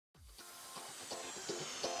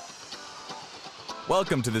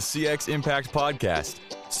Welcome to the CX Impact Podcast.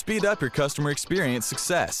 Speed up your customer experience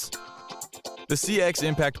success. The CX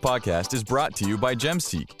Impact Podcast is brought to you by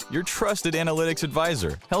GemSeek, your trusted analytics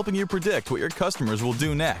advisor, helping you predict what your customers will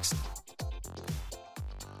do next.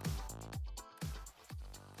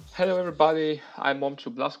 Hello everybody, I'm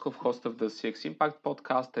Momchu Blaskov, host of the CX Impact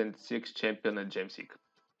Podcast and CX Champion at GemSeek.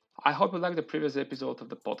 I hope you liked the previous episode of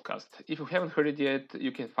the podcast. If you haven't heard it yet,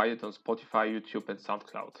 you can find it on Spotify, YouTube and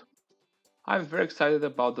SoundCloud. I'm very excited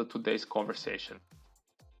about today's conversation.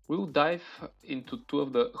 We'll dive into two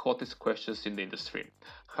of the hottest questions in the industry: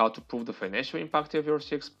 how to prove the financial impact of your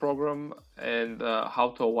CX program and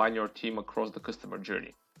how to align your team across the customer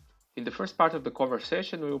journey. In the first part of the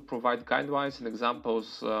conversation, we will provide guidelines and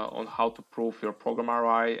examples on how to prove your program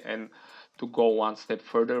ROI and to go one step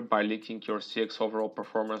further by linking your CX overall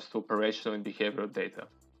performance to operational and behavioral data.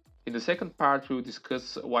 In the second part, we will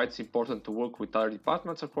discuss why it's important to work with other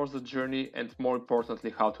departments across the journey and, more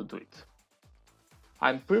importantly, how to do it.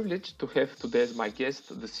 I'm privileged to have today as my guest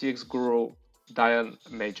the CX guru Diane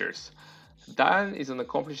Majors. Diane is an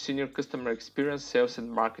accomplished senior customer experience, sales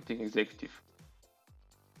and marketing executive.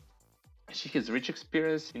 She has rich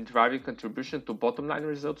experience in driving contribution to bottom line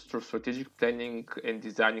results through strategic planning and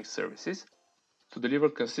designing services to deliver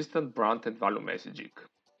consistent brand and value messaging.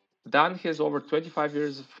 Dan has over 25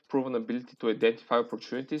 years of proven ability to identify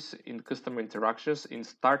opportunities in customer interactions in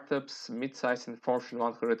startups, mid-sized and Fortune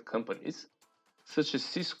 100 companies, such as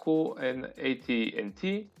Cisco and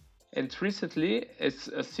AT&T, and recently as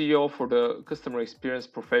a CEO for the Customer Experience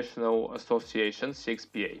Professional Association,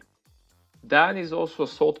 CXPA. Dan is also a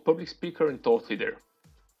sought public speaker and thought leader.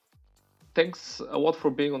 Thanks a lot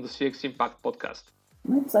for being on the CX Impact podcast.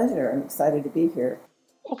 My pleasure. I'm excited to be here.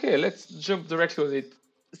 Okay, let's jump directly on it.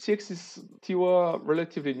 CX is still a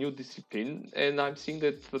relatively new discipline, and I'm seeing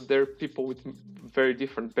that there are people with very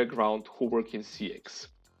different background who work in CX.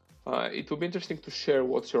 It will be interesting to share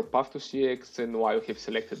what's your path to CX and why you have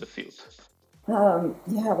selected the field.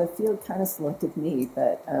 The field kind of selected me,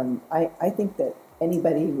 but I think that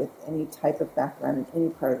anybody with any type of background in any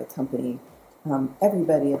part of the company,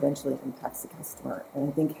 everybody eventually impacts the customer. And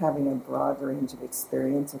I think having a broad range of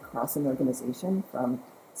experience across an organization, from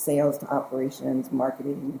sales to operations,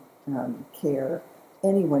 marketing, care,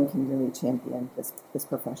 anyone can really champion this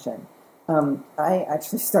profession. I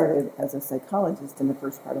actually started as a psychologist in the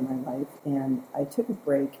first part of my life, and I took a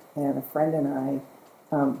break, and a friend and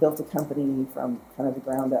I built a company from kind of the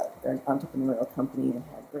ground up. They're an entrepreneurial company and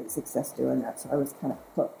had great success doing that. So I was kind of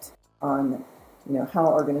hooked on, how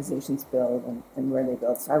organizations build and where they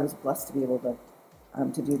build. So I was blessed to be able to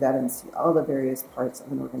do that and see all the various parts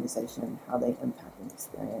of an organization, how they impact an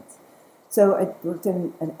experience. So I worked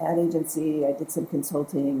in an ad agency, I did some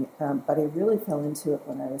consulting, but I really fell into it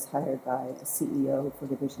when I was hired by a CEO for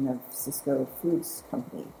the division of Cisco Foods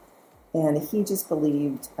Company. And he just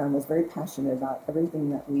believed and was very passionate about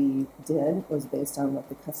everything that we did was based on what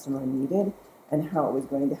the customer needed and how it was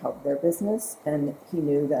going to help their business. And he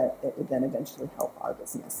knew that it would then eventually help our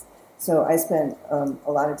business. So I spent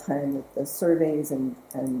a lot of time with the surveys and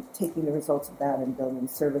taking the results of that and building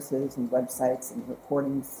services and websites and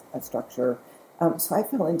reporting structure. So I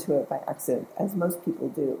fell into it by accident, as most people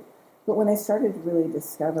do. But when I started to really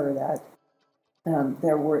discover that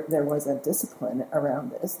there was a discipline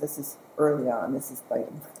around this is early on, this is like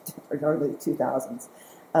early 2000s,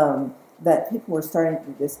 that people were starting to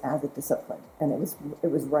do this as a discipline. And it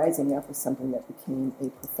was rising up as something that became a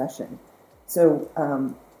profession. So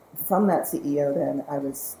from that CEO, then I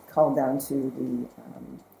was called down to the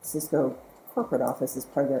Cisco corporate office as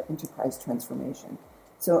part of their enterprise transformation.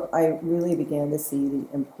 So I really began to see the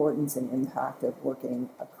importance and impact of working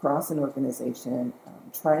across an organization,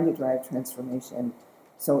 trying to drive transformation.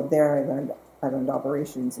 So there I learned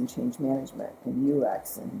operations and change management and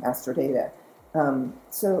UX and master data.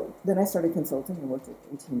 So then I started consulting and worked at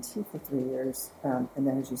AT&T for 3 years, and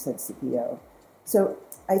then, as you said, CEO. So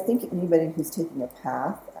I think anybody who's taking a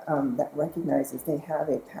path that recognizes they have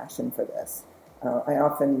a passion for this. I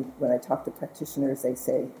often, when I talk to practitioners, they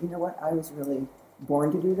say, you know what, I was really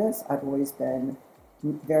born to do this. I've always been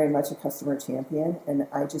very much a customer champion, and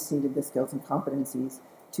I just needed the skills and competencies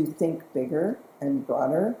to think bigger and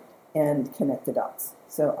broader and connect the dots.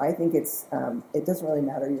 So I think it doesn't really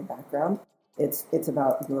matter your background. It's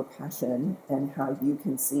about your passion and how you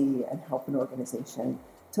can see and help an organization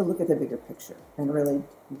to look at the bigger picture and really,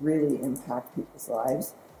 really impact people's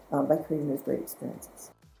lives by creating those great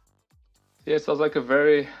experiences. Yeah, it sounds like a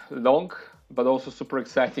very long but also super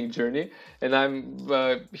exciting journey. And I'm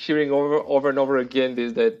hearing over and over again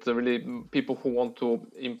this, that really people who want to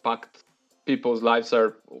impact people's lives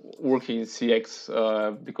are working in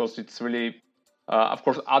CX because it's really Of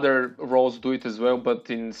course, other roles do it as well, but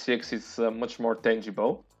in CX, it's much more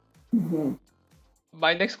tangible. Mm-hmm.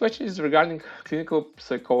 My next question is regarding clinical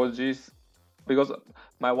psychologists, because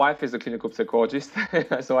my wife is a clinical psychologist,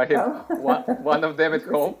 so I have one of them at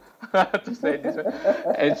home, to say this way,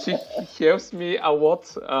 and she helps me a lot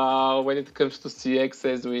when it comes to CX,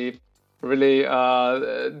 as we really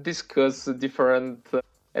discuss different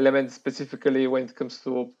elements, specifically when it comes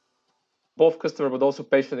to both customer but also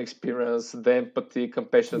patient experience, the empathy,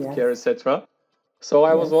 compassionate Yes. care, etc. So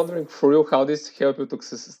I was Yes. wondering for you how this helped you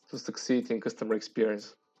to succeed in customer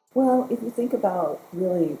experience. Well, if you think about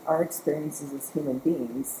really our experiences as human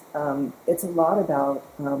beings, it's a lot about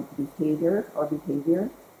behavior,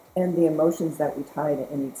 and the emotions that we tie to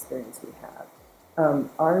any experience we have.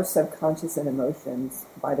 Our subconscious and emotions,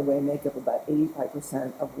 by the way, make up about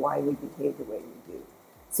 85% of why we behave the way we do.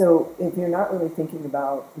 So if you're not really thinking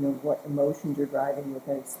about, what emotions you're driving with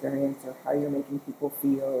that experience or how you're making people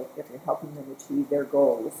feel, if you're helping them achieve their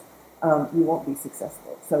goals, you won't be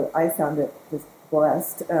successful. So I found it just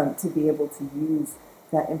blessed to be able to use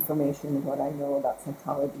that information and what I know about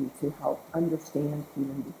psychology to help understand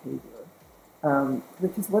human behavior.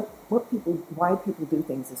 Because why people do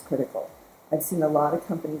things is critical. I've seen a lot of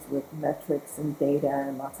companies with metrics and data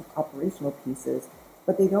and lots of operational pieces,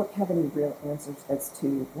 but they don't have any real answers as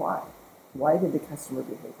to why. Why did the customer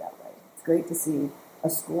behave that way? It's great to see a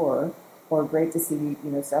score, or great to see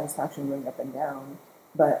satisfaction going up and down,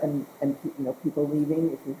 but and people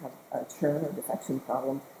leaving. If you have a churn or defection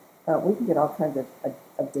problem, we can get all kinds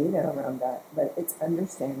of data around that. But it's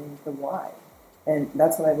understanding the why, and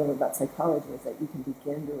that's what I love about psychology, is that you can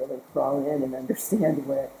begin to really crawl in and understand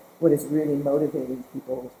what is really motivating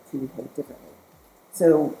people to behave differently.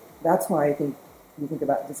 So that's why I think you think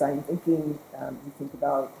about design thinking. You think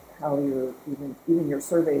about how even your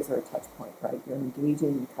surveys are a touch point, right? You're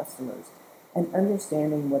engaging customers and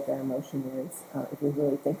understanding what their emotion is. If we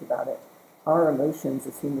really think about it, our emotions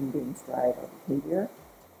as human beings drive our behavior,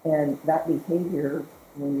 and that behavior,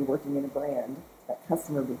 when you're working in a brand, that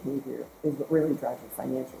customer behavior is what really drives your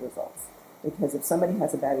financial results. Because if somebody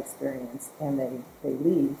has a bad experience and they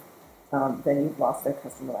leave, then you've lost their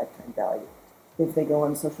customer lifetime value. If they go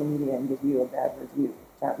on social media and give you a bad review,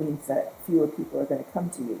 that means that fewer people are going to come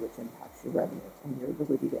to you, which impacts your revenue and your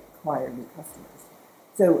ability to acquire new customers.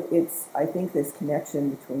 So I think this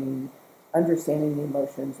connection between understanding the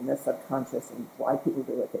emotions and the subconscious and why people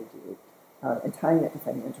do what they do, and tying it to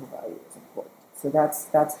financial value is important. So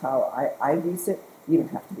that's how I've used it. You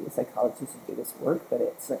don't have to be a psychologist to do this work, but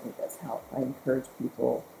it certainly does help. I encourage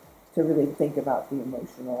people to really think about the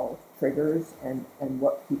emotional triggers and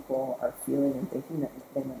what people are feeling and thinking that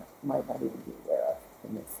they might not even be aware of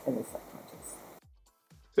in this subconscious.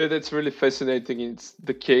 Yeah, that's really fascinating. It's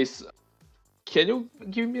the case. Can you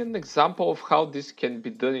give me an example of how this can be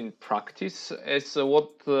done in practice? As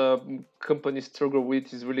what companies struggle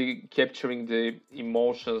with is really capturing the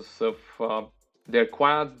emotions of their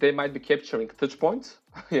clients. They might be capturing touch points,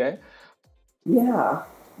 yeah, Yeah,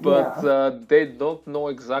 but yeah. they don't know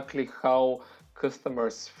exactly how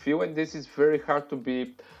customers feel, and this is very hard to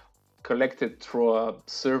be collected through a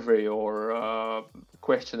survey or a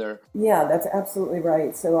questionnaire. Yeah, that's absolutely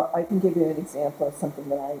right. So I can give you an example of something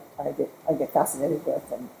that I get fascinated with,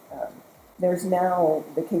 and there's now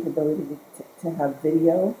the capability to have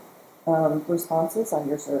video responses on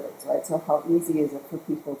your surveys, right? So how easy is it for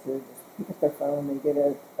people to just pick up their phone, they get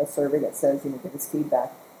a survey that says, give us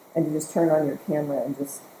feedback, and to just turn on your camera and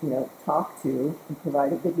just talk to and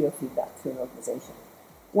provide a video feedback to an organization.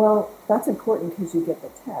 Well, that's important because you get the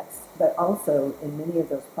text, but also in many of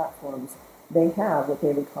those platforms, they have what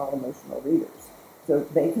they would call emotional readers. So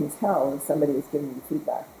they can tell if somebody is giving you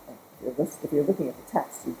feedback. If you're looking at the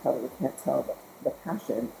text, you probably can't tell the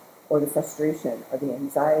passion or the frustration or the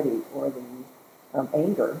anxiety or the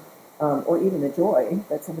anger or even the joy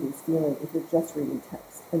that somebody's feeling if you're just reading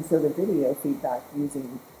text. And so the video feedback,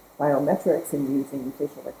 using biometrics and using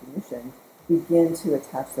facial recognition, begin to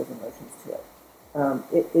attach those emotions to it.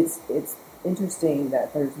 It's interesting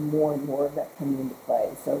that there's more and more of that coming into play.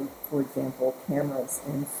 So, for example, cameras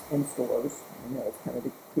in stores. I know it's kind of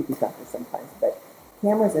a creepy factor sometimes, but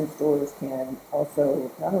cameras in stores can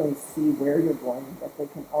also not only see where you're going, but they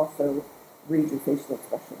can also read your facial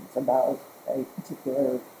expressions about a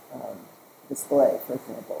particular display, for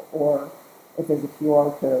example, or if there's a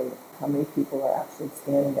QR code, how many people are actually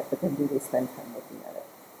scanning it, but then do they spend time looking at it?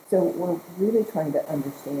 So we're really trying to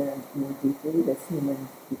understand more deeply this human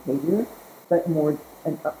behavior, but more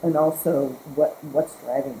and also what's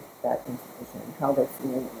driving that information and how they're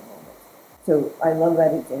feeling in the moment. So I love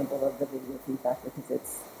that example of the video feedback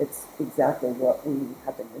because it's exactly what we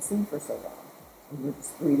have been missing for so long. and you're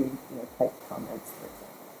just reading, typed comments, for example.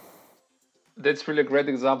 That's really a great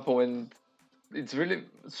example, and it's really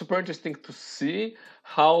super interesting to see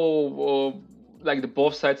how, like the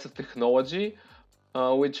both sides of technology,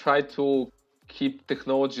 we try to keep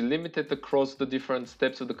technology limited across the different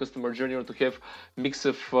steps of the customer journey, or to have mix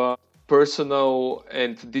of personal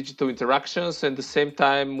and digital interactions. And at the same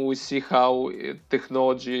time, we see how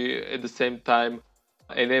technology at the same time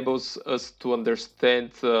enables us to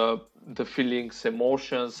understand the feelings,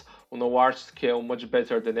 emotions on a large scale much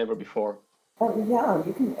better than ever before. Yeah,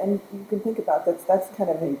 you can think about that's kind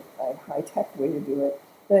of a high tech way to do it.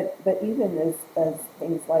 But even as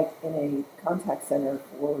things like in a contact center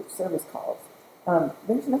for service calls,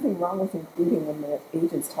 there's nothing wrong with including when the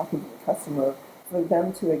agent's talking to the customer for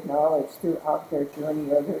them to acknowledge throughout their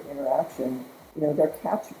journey or their interaction, they're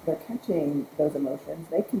catching those emotions.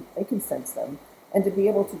 They can sense them, and to be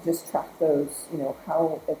able to just track those,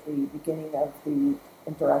 how at the beginning of the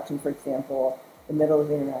interaction, for example, the middle of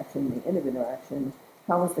the interaction, the end of the interaction,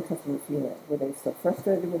 how was the customer feeling? Were they still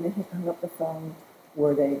frustrated when they hung up the phone?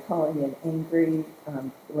 Were they calling in angry?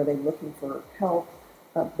 Were they looking for help?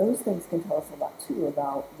 Those things can tell us a lot too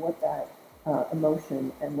about what that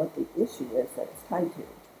emotion and what the issue is that it's tied to.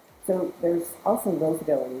 So there's also low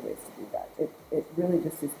fidelity ways to do that. It really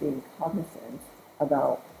just is being cognizant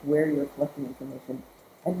about where you're collecting information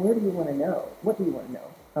and where do you want to know? What do you want to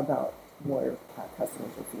know about where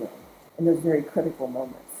customers are feeling? In those very critical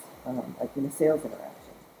moments, like in a sales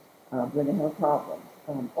interaction, when they have a problem,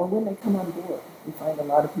 or when they come on board. We find a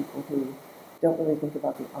lot of people who don't really think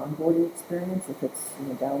about the onboarding experience, if it's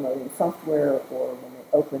downloading software or when they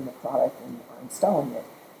open the product and are installing it.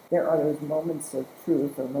 There are those moments of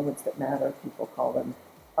truth or moments that matter, people call them.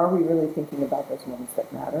 Are we really thinking about those moments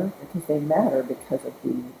that matter? Because they matter because of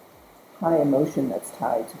the high emotion that's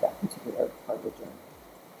tied to that particular part of the journey.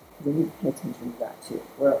 We need to pay attention to that too.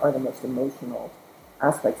 Where are the most emotional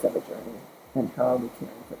aspects of a journey and how are we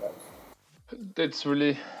caring for those? That's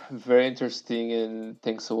really very interesting, and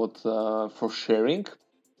thanks a lot for sharing.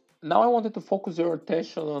 Now I wanted to focus your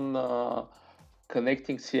attention on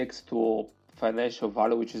connecting CX to financial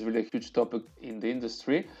value, which is really a huge topic in the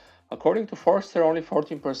industry. According to Forrester, only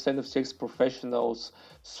 14% of CX professionals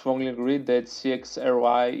strongly agree that CX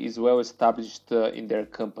ROI is well established in their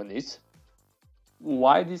companies.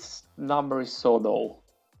 Why this number is so low?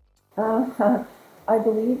 I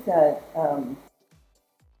believe that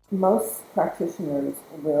most practitioners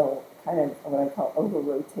will kind of what I call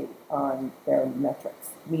over-rotate on their metrics,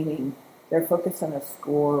 meaning they're focused on a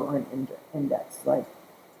score or an index like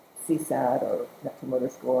CSAT or Net Promoter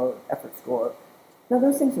Score, or effort score. Now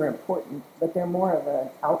those things are important, but they're more of an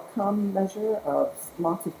outcome measure of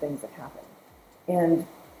lots of things that happen. And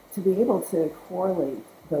to be able to correlate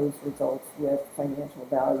those results with financial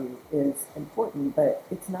value is important, but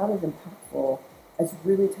it's not as impactful as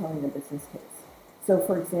really telling a business case. So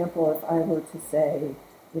for example, if I were to say,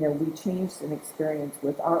 we changed an experience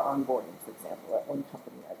with our onboarding, for example, at one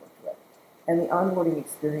company I worked with, and the onboarding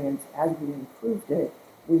experience, as we improved it,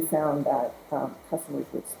 we found that customers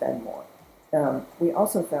would spend more. We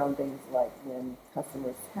also found things like when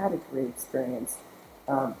customers had a great experience,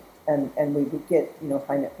 and we would get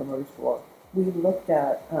high Net Promoter Score. We looked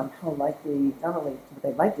at how likely, not only were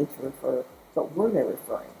they likely to refer, but were they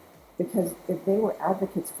referring? Because if they were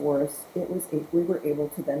advocates for us, we were able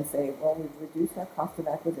to then say, well, we've reduced our cost of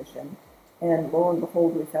acquisition, and lo and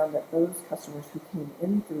behold, we found that those customers who came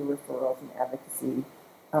in through referrals and advocacy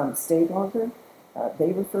stayed longer.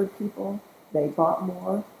 They referred people. They bought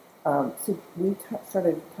more. So we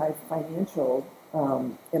started to tie financial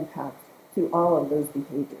impact to all of those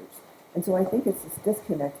behaviors. And so I think it's this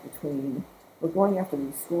disconnect between we're going after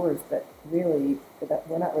these scores, but really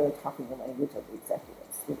we're not really talking the language of the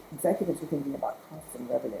executives. The executives are thinking about costs and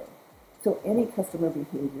revenue. So any customer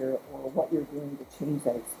behavior or what you're doing to change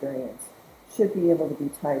that experience should be able to be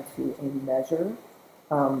tied to a measure,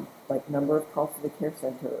 like number of calls to the care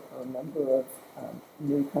center or number of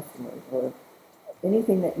new customers, or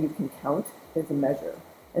anything that you can count is a measure.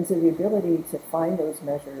 And so the ability to find those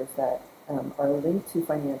measures that are linked to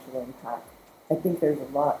financial impact, I think there's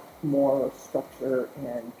a lot more structure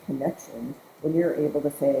and connection when you're able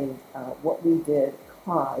to say what we did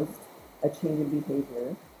caused a change in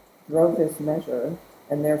behavior, drove this measure,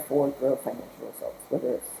 and therefore drove financial results,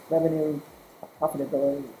 whether it's revenue,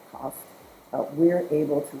 profitability, cost. We're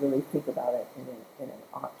able to really think about it in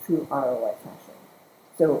a true ROI fashion.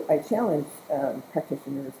 So I challenge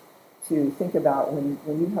practitioners to think about when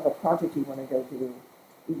you have a project you want to go do,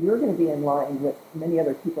 you're going to be in line with many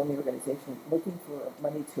other people in the organization looking for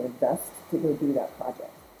money to invest to go do that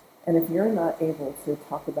project. And if you're not able to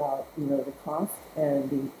talk about, the cost and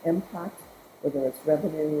the impact, whether it's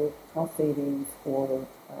revenue, cost savings, or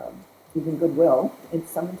even goodwill, in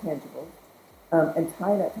some intangibles, and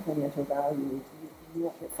tie that to financial value, you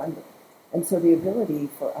won't get funding. And so the ability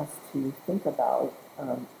for us to think about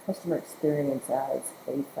customer experience as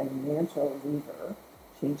a financial lever,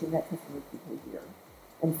 changing that customer's behavior,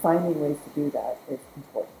 and finding ways to do that is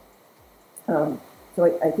important.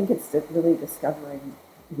 So I think it's really discovering,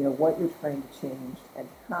 what you're trying to change and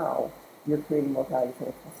how you're creating more value for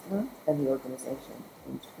the customer and the organization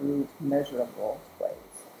in true measurable ways.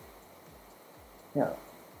 Now,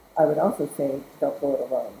 I would also say don't go it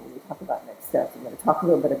alone. When we talk about next steps, I'm going to talk a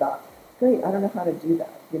little bit about, great, I don't know how to do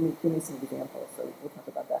that. Give me some examples. So we'll talk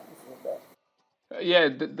about that in just a little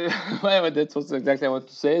bit. Yeah, that's also exactly what I want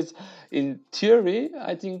to say. Is in theory,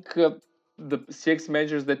 I think the CX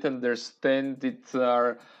managers that understand it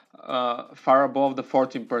are far above the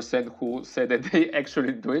 14% who say that they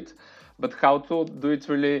actually do it. But how to do it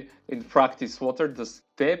really in practice? What are the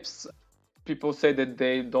steps? People say that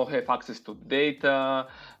they don't have access to data,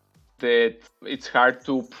 that it's hard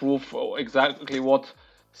to prove exactly what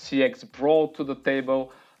CX brought to the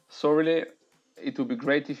table. So really, it would be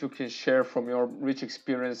great if you can share from your rich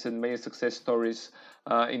experience and many success stories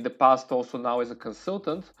in the past, also now as a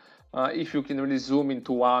consultant. If you can really zoom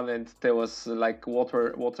into one and tell us like what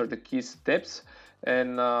are the key steps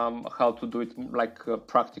and how to do it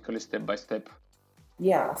practically step by step.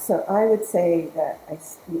 Yeah, so I would say that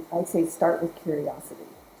I'd say start with curiosity.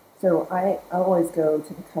 So I always go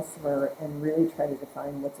to the customer and really try to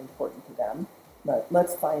define what's important to them, but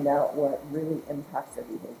let's find out what really impacts their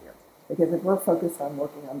behavior. Because if we're focused on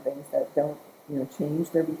working on things that don't,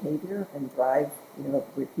 change their behavior and drive,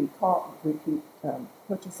 repeat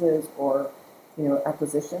purchases or,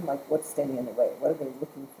 acquisition, like what's standing in the way? What are they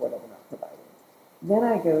looking for that we're not providing? Then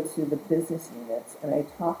I go to the business units and I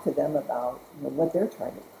talk to them about what they're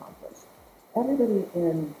trying to accomplish. Everybody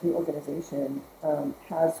in the organization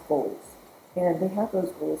has goals, and they have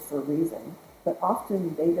those goals for a reason, but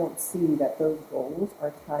often they don't see that those goals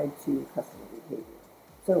are tied to customer behavior.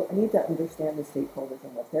 So I need to understand the stakeholders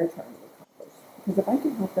and what they're trying to accomplish. Because if I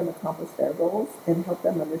can help them accomplish their goals and help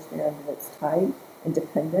them understand that it's tied and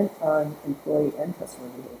dependent on employee and customer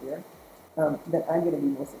behavior, then I'm going to be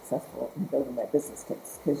more successful in building my business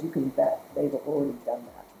case, because you can bet they've already done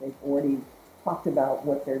that. They've already talked about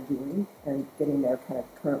what they're doing and getting their kind of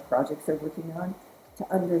current projects they're working on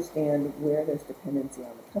to understand where there's dependency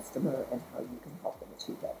on the customer and how you can help them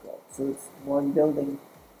achieve that goal. So it's one, building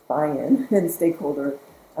buy-in and stakeholder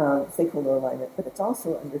alignment, but it's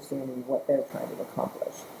also understanding what they're trying to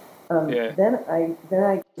accomplish. Then I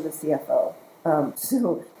go to the CFO.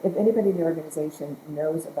 So if anybody in the organization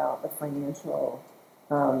knows about the financial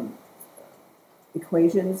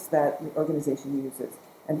equations that the organization uses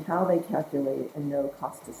and how they calculate and know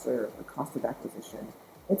cost to serve or cost of acquisition,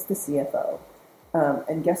 it's the CFO.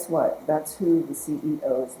 And guess what? That's who the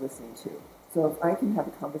CEO is listening to. So if I can have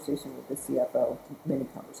a conversation with the CFO, many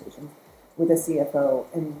conversations with the CFO,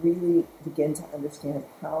 and really begin to understand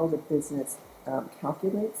how the business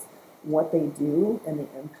calculates what they do and the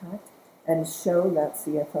impact, and show that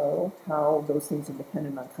CFO how those things are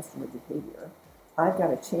dependent on customer behavior, I've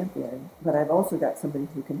got a champion, but I've also got somebody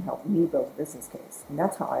who can help me build a business case. And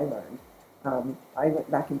that's how I learned. I went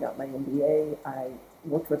back and got my MBA. I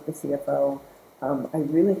worked with the CFO. I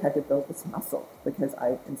really had to build this muscle because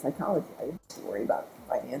in psychology, I didn't have to worry about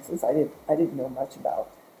finances. I didn't know much about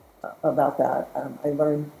that. I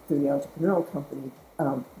learned through the entrepreneurial company,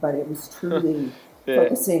 but it was truly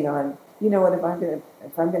focusing on, you know what, if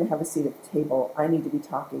I'm gonna have a seat at the table, I need to be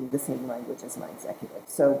talking the same language as my executive.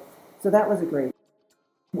 So that was a great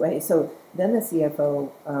way. So then the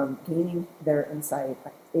CFO gaining their insight,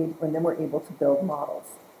 and then we're able to build models.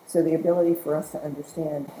 So the ability for us to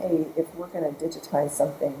understand, hey, if we're going to digitize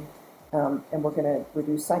something and we're going to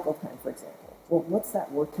reduce cycle time, for example, well, what's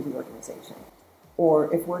that worth to the organization?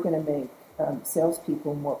 Or if we're going to make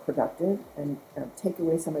salespeople more productive and take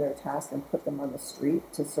away some of their tasks and put them on the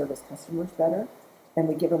street to service customers better, and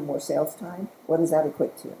we give them more sales time, what does that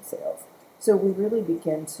equate to in sales? So we really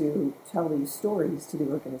begin to tell these stories to the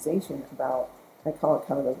organization about, I call it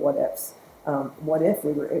kind of the what ifs. What if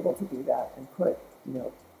we were able to do that and put,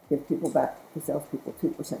 give people back, the salespeople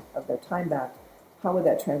 2% of their time back? How would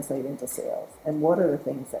that translate into sales? And what are the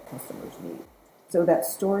things that customers need? So that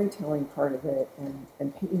storytelling part of it and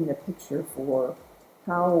painting the picture for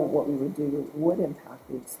how what we would do would impact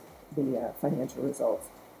the financial results.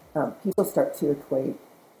 People start to equate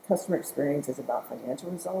customer experience is about financial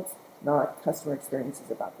results, not customer experience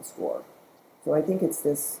is about the score. So I think it's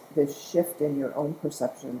this shift in your own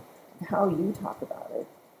perception how you talk about it,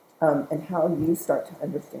 and how you start to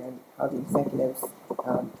understand how the executives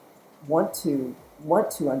want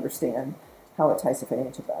to understand how it ties to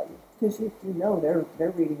financial value. Because you know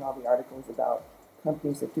they're reading all the articles about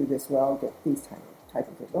companies that do this well get these type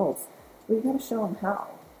of results. Well, you got to show them how,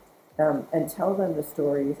 and tell them the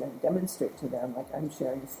stories and demonstrate to them, like I'm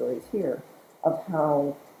sharing stories here, of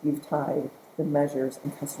how you've tied the measures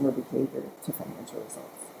and customer behavior to financial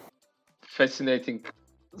results. Fascinating.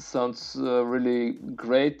 Sounds really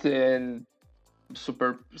great and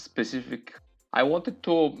super specific. I wanted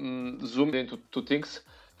to zoom into two things.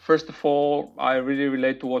 First of all, I really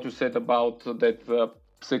relate to what you said about that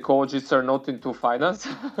psychologists are not into finance.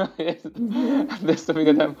 That's something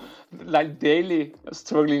that I'm like daily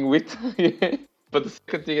struggling with. But the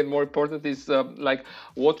second thing and more important is like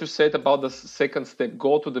what you said about the second step,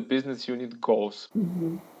 go to the business unit goals.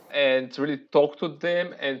 And really talk to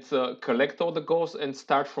them and collect all the goals and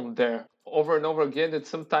start from there. Over and over again, that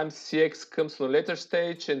sometimes CX comes to a later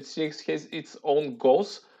stage and CX has its own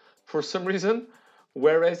goals for some reason,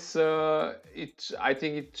 whereas I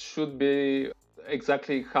think it should be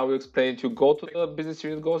exactly how you explained. You go to the business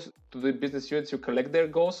unit goals, to the business units, you collect their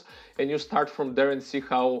goals, and you start from there and see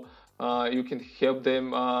how you can help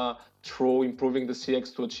them through improving the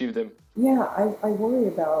CX to achieve them. Yeah, I worry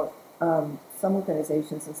about some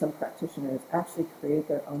organizations and some practitioners actually create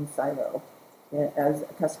their own silo as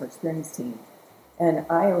a customer experience team. And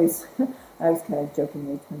I always kind of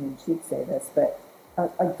jokingly tongue-in-cheek say this, but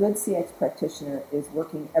a good CX practitioner is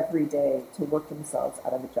working every day to work themselves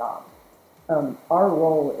out of a job. Our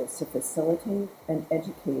role is to facilitate and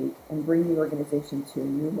educate and bring the organization to a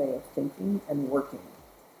new way of thinking and working.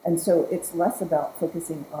 And so it's less about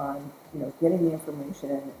focusing on, getting the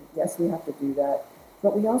information. Yes, we have to do that,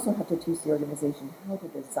 but we also have to teach the organization how to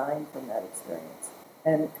design from that experience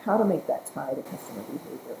and how to make that tie to customer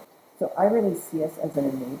behavior. So I really see us as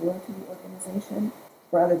an enabler to the organization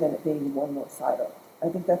rather than it being one more silo. I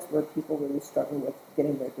think that's where people really struggle with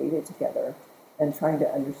getting their data together and trying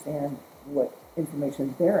to understand what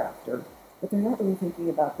information they're after, but they're not really thinking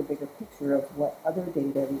about the bigger picture of what other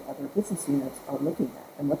data the other business units are looking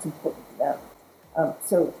at and what's important to them.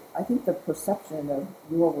 So I think the perception of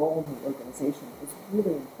your role in the organization is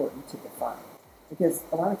really important to define, because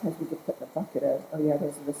a lot of times we get put in a bucket of, oh yeah,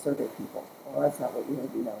 those are the survey people. Well, that's not what you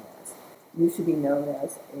want to be known as. You should be known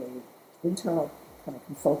as an internal kind of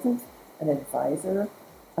consultant, an advisor,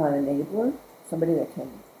 an enabler, somebody that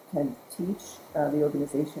can teach the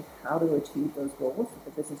organization how to achieve those goals that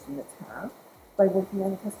the business units have by working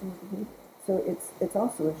on the customer behavior. So it's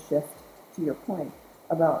also a shift, to your point,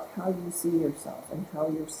 about how you see yourself and how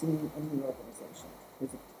you're seen in the organization.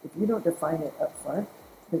 Because if you don't define it up front,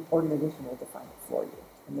 the organization will define it for you.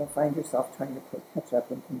 And you'll find yourself trying to play catch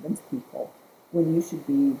up and convince people when you should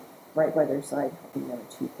be right by their side helping them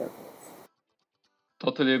achieve their goals.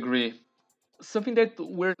 Totally agree. Something that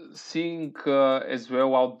we're seeing as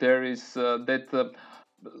well out there is that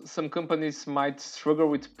some companies might struggle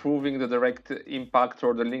with proving the direct impact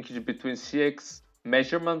or the linkage between CX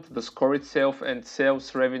measurement, the score itself, and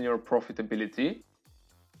sales revenue or profitability.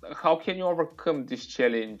 How can you overcome this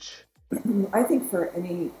challenge? I think for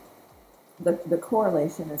the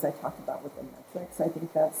correlation, as I talked about with the metrics, I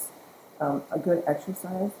think that's a good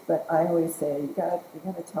exercise. But I always say you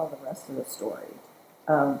gotta tell the rest of the story.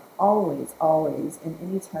 Always, and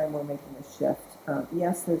any time we're making a shift,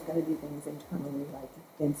 yes, there's going to be things internally, like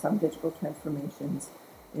in some digital transformations,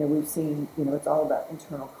 we've seen, it's all about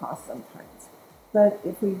internal costs sometimes. But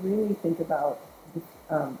if we really think about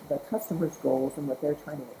the customer's goals and what they're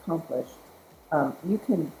trying to accomplish, you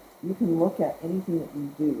can look at anything that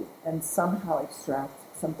you do and somehow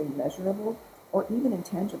extract something measurable or even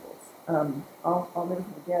intangibles. I'll never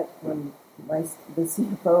forget when the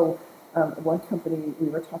CFO. One company, we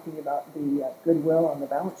were talking about the goodwill on the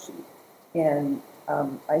balance sheet. And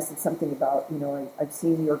I said something about, I've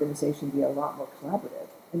seen the organization be a lot more collaborative.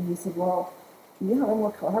 And he said, well, yeah, we're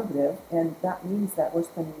more collaborative. And that means that we're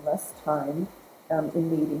spending less time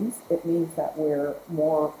in meetings. It means that we're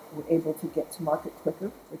able to get to market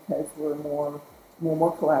quicker because we're more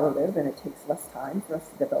collaborative, and it takes less time for us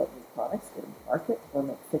to develop new products, get them to market, or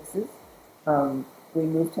make fixes. We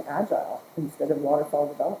move to agile instead of waterfall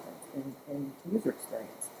development in user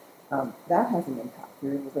experience. That has an impact.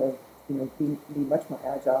 You're able to be much more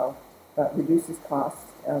agile, reduces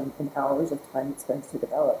costs and hours of time it spends to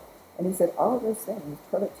develop. And he said all of those things,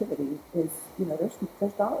 productivity is,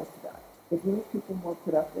 there's dollars to that. If you make people more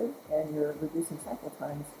productive and you're reducing cycle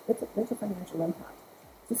times, there's a financial impact.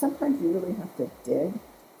 So sometimes you really have to dig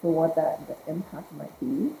for what the impact might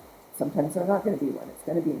be. Sometimes they're not going to be one. It's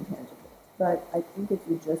going to be intangible. but I think if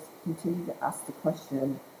you just continue to ask the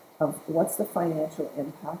question of what's the financial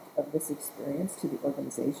impact of this experience to the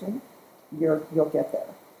organization, you'll get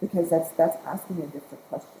there, because that's asking a different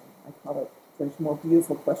question. I call it, there's more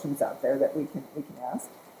beautiful questions out there that we can ask.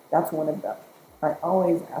 That's one of them. I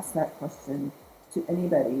always ask that question to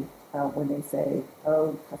anybody when they say,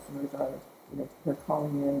 "Oh, customers are, they're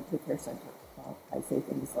calling in the care center." I say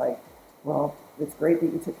things like, "Well, it's great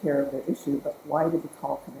that you took care of the issue, but why did the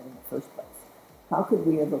call come in the first place? How could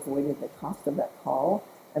we have avoided the cost of that call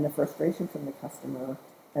and the frustration from the customer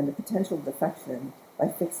and the potential defection by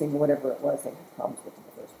fixing whatever it was they had problems with in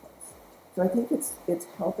the first place?" So I think it's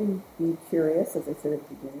helping be curious, as I said at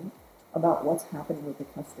the beginning, about what's happening with the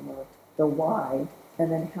customer, the why,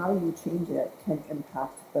 and then how you change it can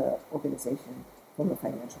impact the organization from a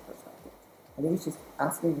financial perspective. I think it's just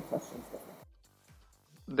asking the questions differently.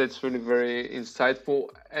 That's really very insightful.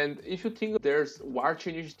 And if you think there's large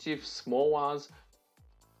initiatives, small ones,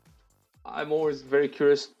 I'm always very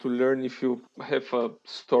curious to learn if you have a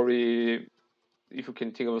story, if you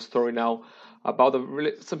can think of a story now about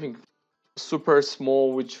something super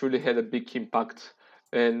small which really had a big impact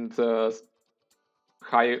and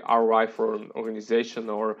high ROI for an organization,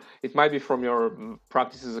 or it might be from your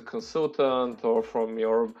practice as a consultant or from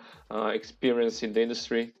your experience in the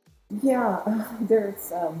industry. Yeah,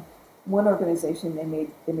 there's one organization, they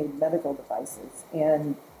made medical devices,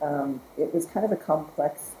 and it was kind of a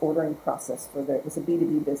complex ordering process it was a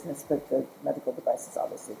B2B business, but the medical devices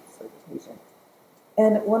obviously served the patient.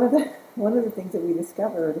 And one of the things that we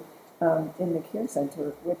discovered in the care center,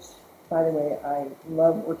 which, by the way, I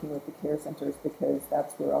love working with the care centers because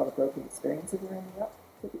that's where all the broken experiences are ending up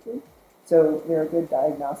typically. So they're a good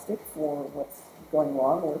diagnostic for what's going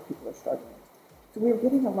wrong or where people are struggling. So we were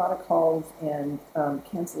getting a lot of calls and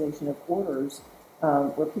cancellation of orders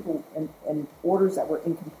where people and orders that were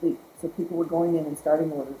incomplete. So people were going in and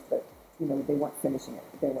starting orders, but they weren't finishing it.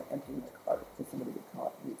 They weren't emptying their cart, as somebody would call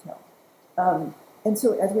it retail. And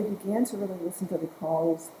so as we began to really listen to the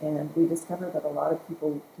calls, and we discovered that a lot of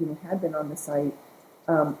people had been on the site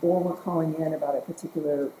or were calling in about a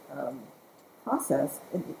particular process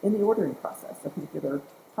in the ordering process, a particular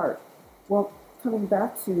part. Well, coming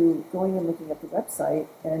back to going and looking at the website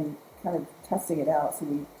and kind of testing it out, so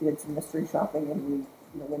we did some mystery shopping and we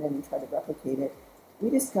went in and tried to replicate it. We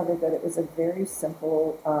discovered that it was a very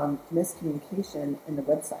simple miscommunication in the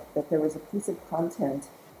website, that there was a piece of content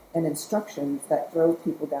and instructions that drove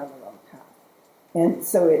people down the wrong path. And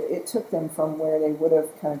so it took them from where they would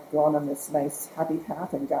have kind of gone on this nice happy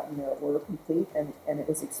path and gotten their order complete, and it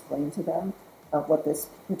was explained to them what this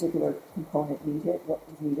particular component needed, what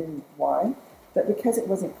was needed, and why. But because it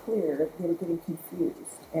wasn't clear, they were getting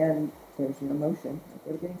confused, and there's your emotion.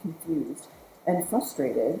 They were getting confused and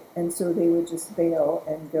frustrated, and so they would just bail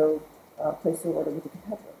and go place their order with a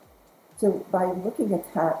competitor. So by looking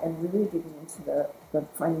at that and really digging into the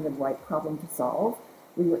finding the right problem to solve,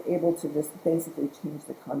 we were able to just basically change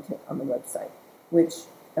the content on the website, which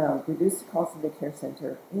reduced the cost of the care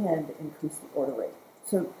center and increased the order rate.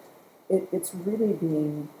 So it's really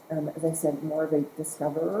being, as I said, more of a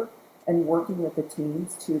discoverer and working with the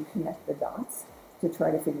teams to connect the dots to try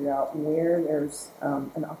to figure out where there's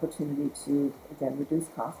an opportunity to, again, reduce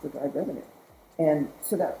cost or drive revenue. And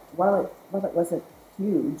so that while it wasn't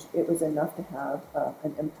huge, it was enough to have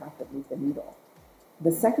an impact that moved the needle.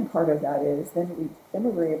 The second part of that is then we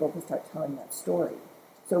were able to start telling that story.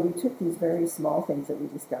 So we took these very small things that we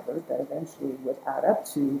discovered that eventually would add up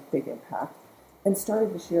to big impact and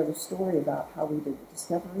started to share the story about how we did the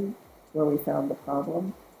discovery, where we found the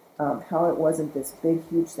problem, how it wasn't this big,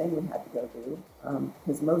 huge thing we had to go do.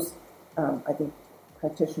 Because most, I think,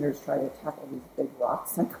 practitioners try to tackle these big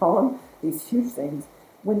rocks, I call them, these huge things,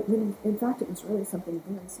 when in fact it was really something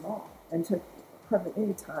very small and took hardly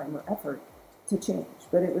any time or effort to change.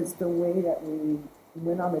 But it was the way that we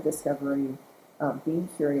went on the discovery, being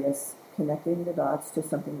curious, connecting the dots to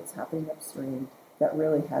something that's happening upstream that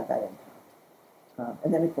really had that impact.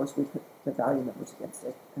 And then, of course, we put the value numbers against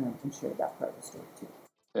it and shared that part of the story, too.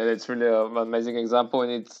 And it's really an amazing example,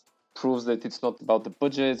 and it proves that it's not about the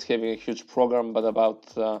budget, having a huge program, but about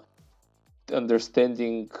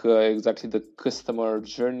understanding exactly the customer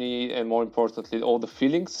journey, and more importantly, all the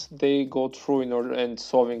feelings they go through in order, and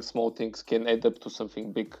solving small things can add up to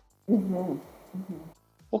something big. Mm-hmm.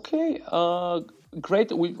 Mm-hmm. Okay,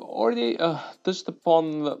 great. We've already touched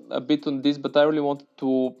upon a bit on this, but I really want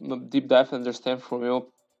to deep dive and understand from you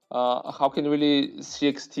how can really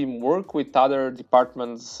CX team work with other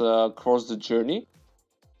departments across the journey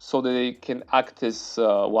so that they can act as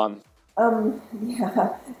one.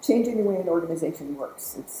 Yeah, changing the way an organization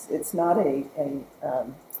works. It's not a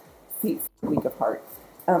feet a week apart.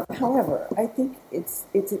 However, I think it's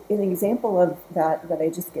an example of that I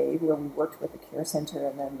just gave, where we worked with the care center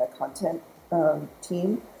and then the content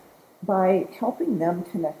team, by helping them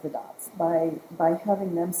connect the dots, by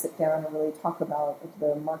having them sit down and really talk about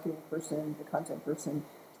the marketing person, the content person,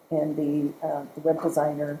 and the web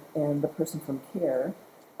designer and the person from care,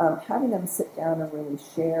 having them sit down and really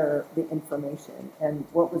share the information and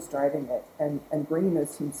what was driving it, and bringing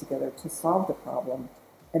those teams together to solve the problem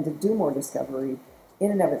and to do more discovery, in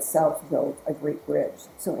and of itself built a great bridge.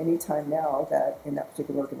 So anytime now that in that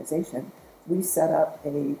particular organization, we set up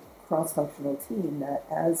a cross-functional team that,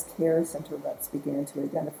 as care center reps began to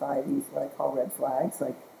identify these, what I call red flags,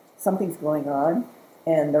 like something's going on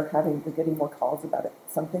and they're getting more calls about it,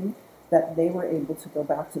 something, that they were able to go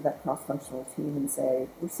back to that cross-functional team and say,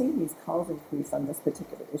 we're seeing these calls increase on this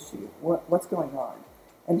particular issue. What's going on?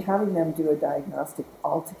 And having them do a diagnostic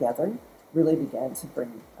all together really began to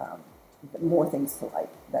bring more things to light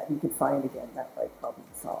that you could find, again, that right problem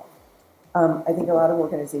to solve. I think a lot of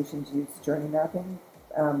organizations use journey mapping,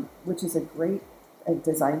 which is a great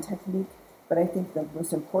design technique, but I think the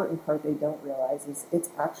most important part they don't realize is it's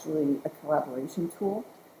actually a collaboration tool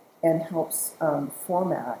and helps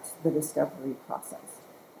format the discovery process.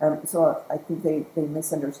 So I think they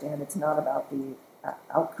misunderstand. It's not about the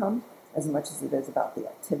outcome as much as it is about the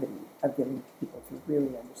activity of getting people to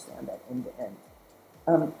really understand that end to end.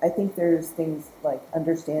 I think there's things like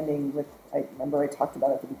understanding I remember I talked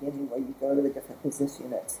about at the beginning where you go to the different business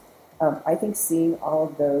units. I think seeing all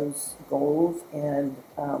of those goals and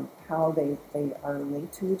how they are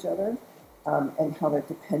linked to each other and how they're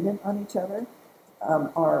dependent on each other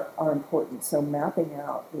are important. So mapping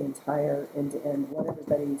out the entire end-to-end, what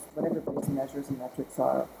everybody's measures and metrics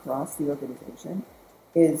are across the organization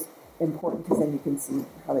is important, because then you can see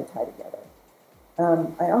how they tie together.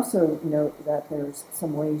 I also note that there's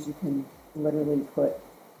some ways you can literally put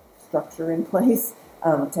structure in place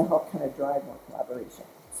to help kind of drive more collaboration.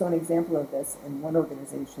 So an example of this, in one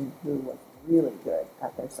organization who was really good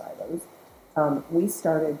at their silos, we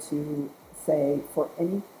started to say, for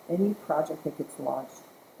any project that gets launched,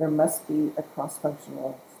 there must be a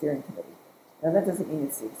cross-functional steering committee. Now, that doesn't mean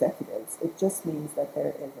it's the executives. It just means that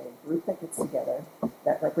there is a group that gets together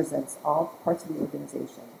that represents all parts of the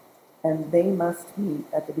organization, and they must meet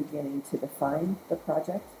at the beginning to define the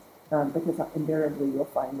project, because invariably you'll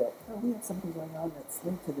find that, we have something going on that's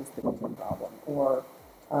linked to this particular problem, or,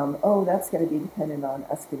 that's going to be dependent on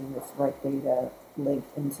us getting this right data link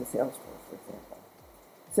into Salesforce, for example.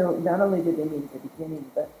 So not only did they meet at the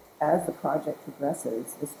beginning, but as the project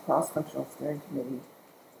progresses, this cross-functional steering committee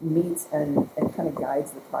meets and kind of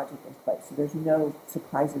guides the project in place. So there's no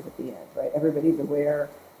surprises at the end, right? Everybody's aware.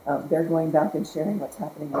 They're going back and sharing what's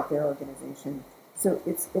happening with their organization. So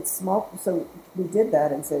it's small. So we did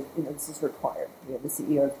that and said, this is required. We have the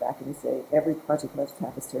CEOs back and we say every project must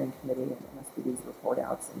have a steering committee, and there must be these report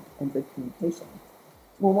outs and good communication.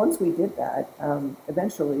 Well, once we did that,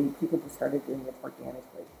 eventually people just started doing it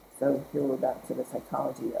organically. So here we're back to the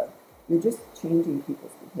psychology of, you're just changing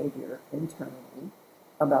people's behavior internally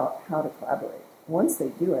about how to collaborate. Once they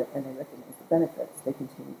do it and they recognize the benefits, they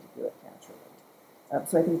continue to do it naturally.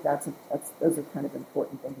 So I think those are kind of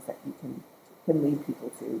important things that you can lead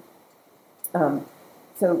people to. And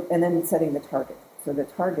then setting the target. So the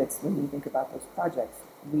targets, when you think about those projects,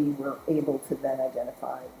 we were able to then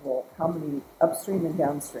identify, well, how many upstream and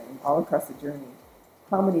downstream, all across the journey,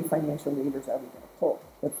 how many financial levers are we going to pull?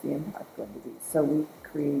 What's the impact going to be? So we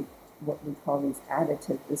create what we call these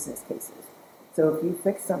additive business cases. So if you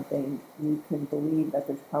fix something, you can believe that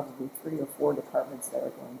there's probably 3 or 4 departments that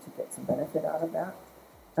are going to get some benefit out of that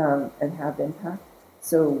and have impact.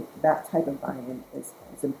 So that type of buy-in is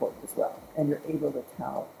important as well. And you're able to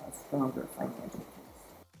tell a stronger financial case.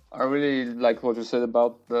 I really like what you said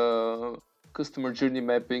about the customer journey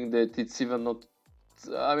mapping, that it's even not,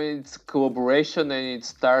 it's collaboration, and it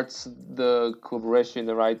starts the collaboration in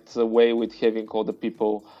the right way with having all the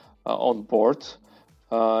people on board.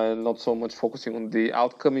 And not so much focusing on the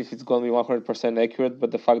outcome if it's going to be 100% accurate,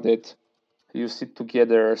 but the fact that you sit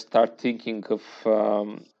together, start thinking of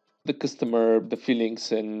the customer, the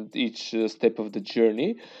feelings, and each step of the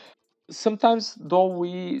journey. Sometimes, though,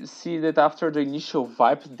 we see that after the initial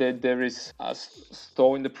vibe, that there is a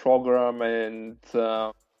stall in the program, and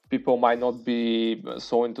people might not be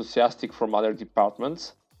so enthusiastic from other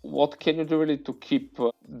departments. What can you do really to keep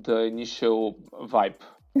the initial vibe?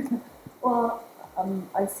 Well,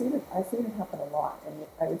 I've seen it happen a lot, and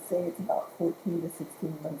I would say it's about 14 to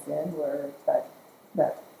 16 months in where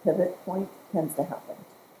that pivot point tends to happen.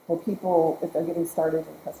 Where people, if they're getting started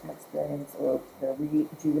in customer experience or they're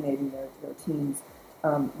rejuvenating their teams,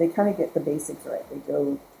 they kind of get the basics right. They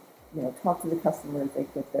go, talk to the customers. They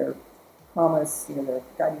get their promise, their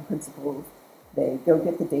guiding principles. They go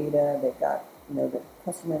get the data. They've got, the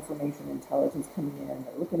customer information intelligence coming in.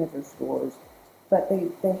 They're looking at their scores, but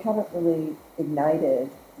they haven't really ignited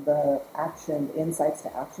the action, the insights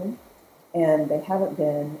to action, and they haven't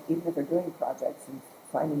been, even if they're doing projects and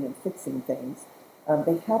finding and fixing things,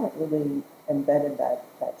 they haven't really embedded that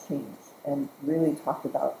change and really talked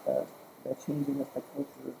about the changing of the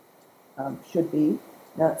culture should be.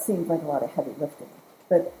 Now, it seems like a lot of heavy lifting,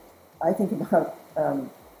 but I think about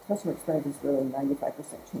customer experience is really 95%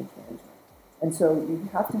 change management. And so you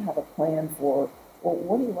have to have a plan for, well,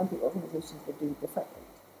 what do you want the organization to do differently?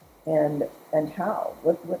 And how?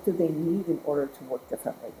 What do they need in order to work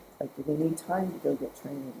differently? Like, do they need time to go get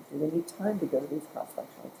training? Do they need time to go to these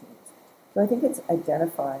cross-functional teams? So I think it's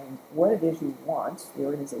identifying what it is you want the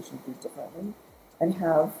organization to do differently and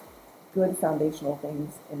have good foundational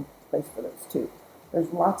things in place for those too.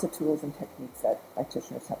 There's lots of tools and techniques that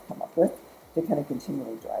practitioners have come up with to kind of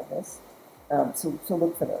continually drive this. So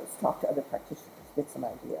look for those. Talk to other practitioners. Get some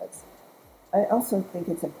ideas. I also think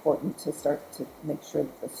it's important to start to make sure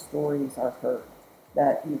that the stories are heard,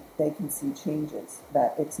 that they can see changes,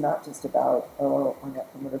 that it's not just about, our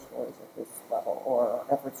net promoter score is at this level or our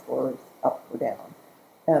effort score is up or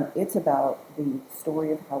down. It's about the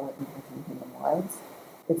story of how we're impacting human lives.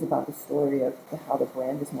 It's about the story of how the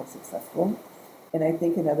brand is more successful. And I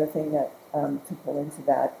think another thing that to pull into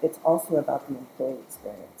that, it's also about the employee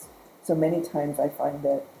experience. So many times I find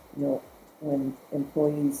that, when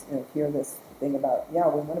employees hear this thing about, we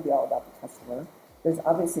want to be all about the customer, there's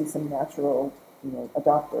obviously some natural,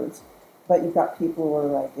 adopters, but you've got people who are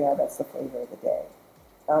like, that's the flavor of the day.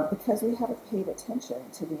 Because we haven't paid attention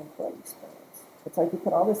to the employee experience. It's like we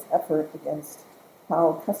put all this effort against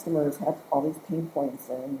how customers have all these pain points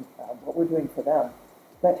and what we're doing for them.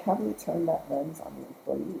 But have we turned that lens on the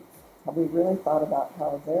employees? Have we really thought about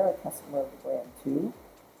how they're a customer of the brand too,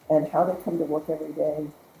 and how they come to work every day,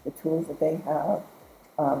 the tools that they have,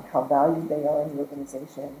 how valued they are in the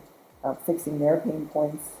organization, fixing their pain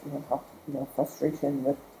points, frustration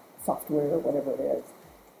with software or whatever it is.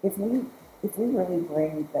 If we really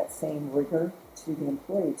bring that same rigor to the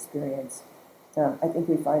employee experience, I think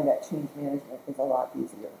we find that change management is a lot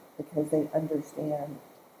easier because they understand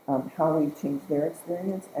how we've changed their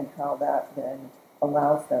experience and how that then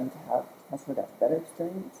allows them to have customers have a better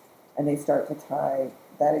experience, and they start to tie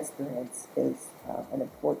that experience is an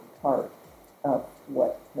important part of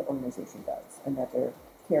what the organization does, and that they're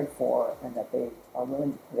cared for, and that they are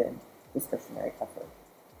willing to put in discretionary effort.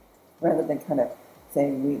 Rather than kind of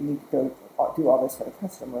saying we need to go do all this for the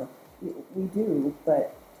customer, we do,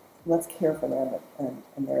 but let's care for them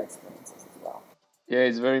and their experiences as well. Yeah,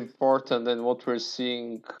 it's very important, and what we're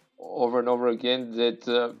seeing over and over again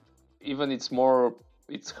that even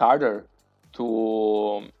it's harder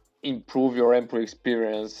to improve your employee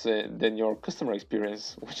experience than your customer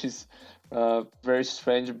experience, which is very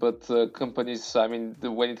strange. But companies,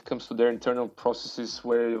 when it comes to their internal processes,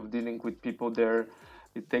 way of dealing with people there,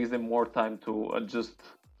 it takes them more time to adjust.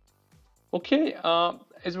 Okay,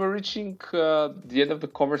 as we're reaching the end of the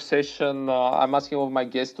conversation, I'm asking all of my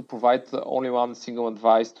guests to provide only one single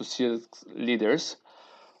advice to CX leaders.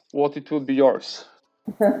 What it would be yours?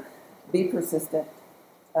 Be persistent.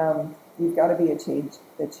 You've got to be a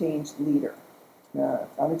change leader, not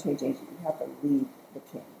a change agent. You have to lead the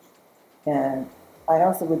change. And I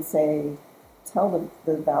also would say, tell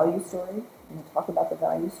the value story. Talk about the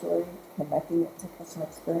value story, connecting it to customer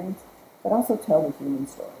experience, but also tell the human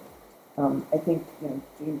story. I think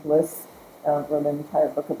Gene Bliss wrote an entire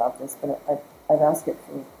book about this, but I've asked it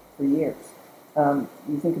for years.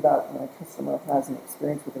 You think about when a customer has an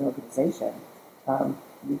experience with an organization,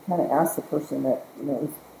 you kind of ask the person that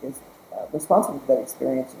is responsible for that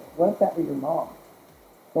experience, what if that were your mom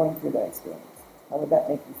going through that experience? How would that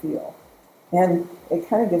make you feel? And it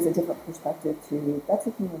kind of gives a different perspective to, that's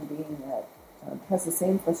a human being that has the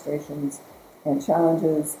same frustrations and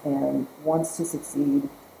challenges and wants to succeed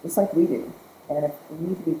just like we do. And if we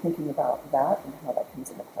need to be thinking about that and how that comes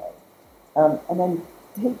into play. And then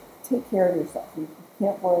take care of yourself. You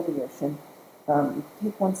can't boil the ocean. You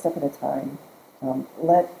take one step at a time.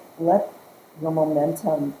 Let your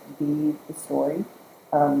momentum be the story,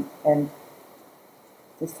 and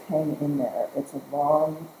just hang in there. It's a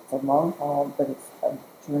long haul, but it's a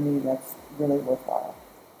journey that's really worthwhile.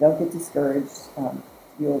 Don't get discouraged.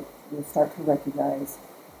 You'll start to recognize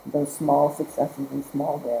those small successes and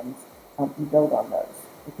small wins, and build on those,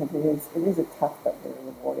 because it is a tough but very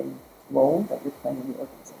rewarding role that you're playing in the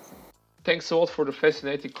organization. Thanks a lot for the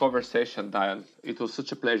fascinating conversation, Diane. It was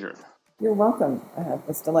such a pleasure. You're welcome. It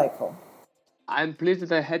was delightful. I'm pleased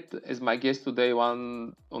that I had as my guest today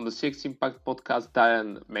on the CX Impact podcast,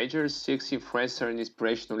 Diane, major CX influencer and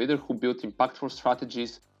inspirational leader who built impactful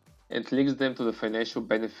strategies and links them to the financial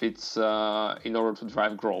benefits in order to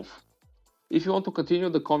drive growth. If you want to continue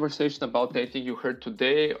the conversation about anything you heard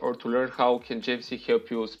today or to learn how can JMC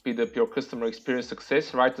help you speed up your customer experience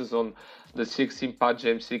success, write us on the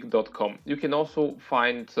CXImpactJMC.com. You can also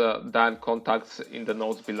find Diane contacts in the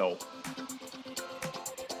notes below.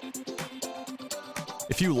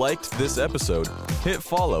 If you liked this episode, hit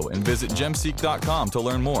follow and visit gemseek.com to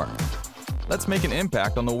learn more. Let's make an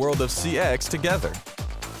impact on the world of CX together.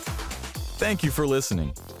 Thank you for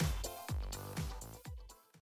listening.